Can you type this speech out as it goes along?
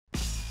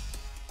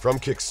From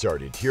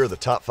Kickstarted, here are the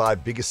top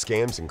 5 biggest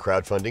scams in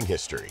crowdfunding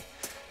history.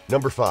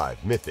 Number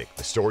 5. Mythic,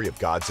 the story of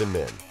gods and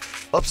men.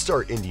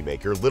 Upstart indie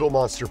maker Little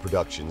Monster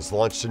Productions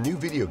launched a new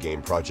video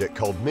game project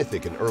called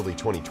Mythic in early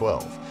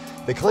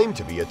 2012. They claim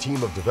to be a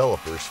team of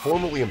developers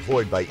formerly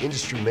employed by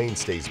industry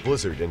mainstays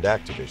Blizzard and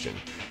Activision.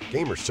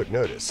 Gamers took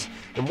notice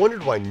and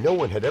wondered why no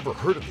one had ever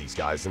heard of these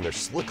guys in their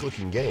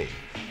slick-looking game.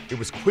 It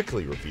was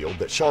quickly revealed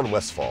that Sean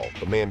Westfall,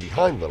 the man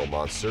behind Little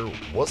Monster,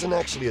 wasn't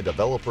actually a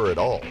developer at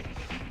all,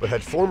 but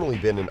had formerly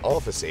been an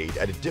office aide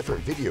at a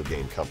different video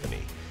game company.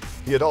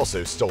 He had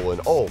also stolen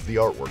all of the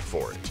artwork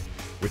for it.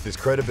 With his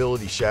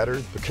credibility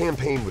shattered, the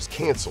campaign was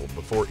cancelled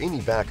before any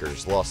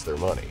backers lost their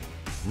money.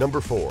 Number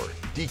 4.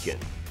 Deakin.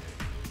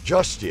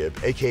 Josh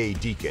Dibb, aka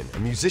Deakin, a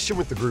musician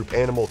with the group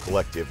Animal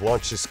Collective,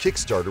 launched his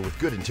Kickstarter with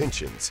good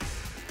intentions.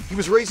 He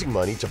was raising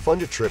money to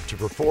fund a trip to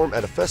perform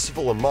at a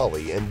festival in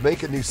Mali and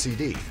make a new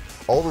CD,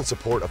 all in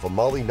support of a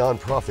Mali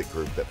non-profit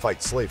group that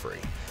fights slavery.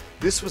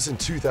 This was in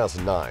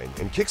 2009,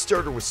 and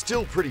Kickstarter was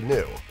still pretty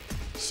new.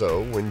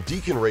 So, when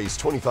Deakin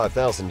raised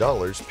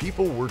 $25,000,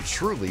 people were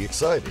truly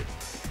excited.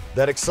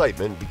 That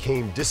excitement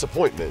became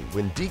disappointment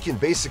when Deakin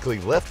basically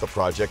left the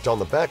project on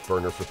the back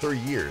burner for 3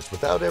 years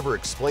without ever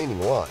explaining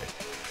why.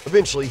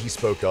 Eventually, he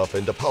spoke up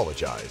and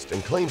apologized,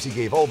 and claims he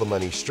gave all the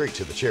money straight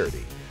to the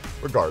charity.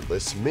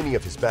 Regardless, many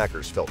of his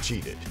backers felt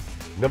cheated.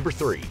 Number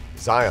 3.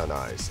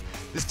 ZionEyes.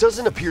 This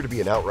doesn't appear to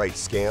be an outright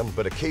scam,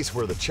 but a case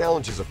where the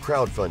challenges of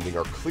crowdfunding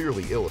are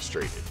clearly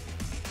illustrated.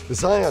 The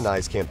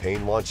ZionEyes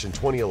campaign launched in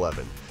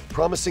 2011,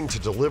 promising to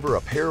deliver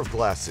a pair of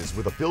glasses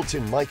with a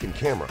built-in mic and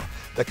camera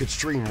that could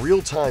stream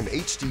real-time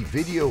HD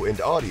video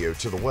and audio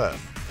to the web.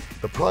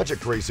 The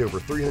project raised over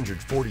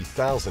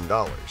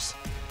 $340,000.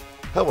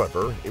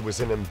 However, it was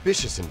an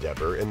ambitious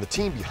endeavor, and the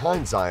team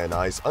behind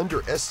ZionEyes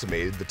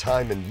underestimated the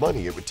time and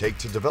money it would take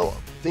to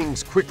develop.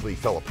 Things quickly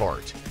fell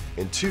apart.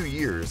 In 2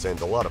 years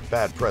and a lot of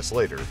bad press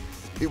later,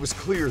 it was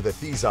clear that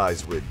these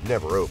eyes would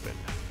never open.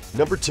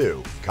 Number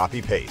 2.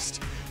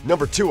 Copy-paste.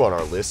 Number 2 on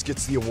our list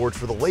gets the award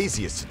for the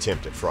laziest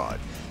attempt at fraud.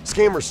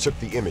 Scammers took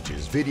the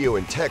images, video,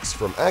 and text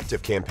from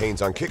active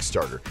campaigns on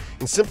Kickstarter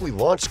and simply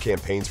launched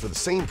campaigns for the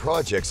same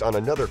projects on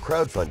another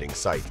crowdfunding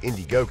site,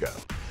 Indiegogo.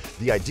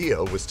 The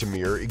idea was to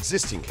mirror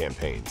existing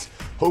campaigns,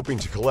 hoping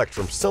to collect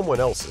from someone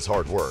else's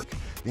hard work.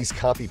 These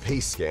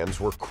copy-paste scams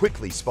were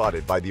quickly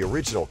spotted by the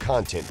original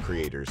content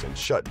creators and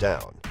shut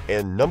down.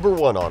 And number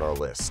 1 on our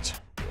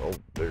list. Well,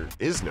 there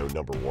is no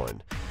number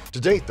 1. To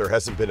date, there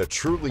hasn't been a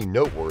truly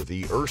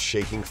noteworthy,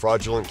 earth-shaking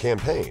fraudulent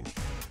campaign.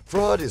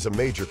 Fraud is a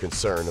major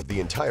concern of the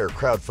entire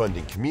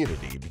crowdfunding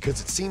community because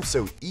it seems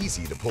so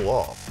easy to pull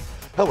off.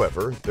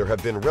 However, there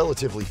have been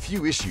relatively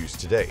few issues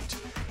to date.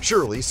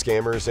 Surely,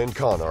 scammers and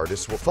con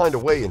artists will find a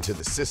way into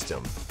the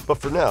system, but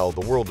for now,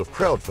 the world of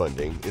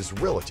crowdfunding is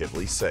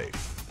relatively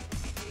safe.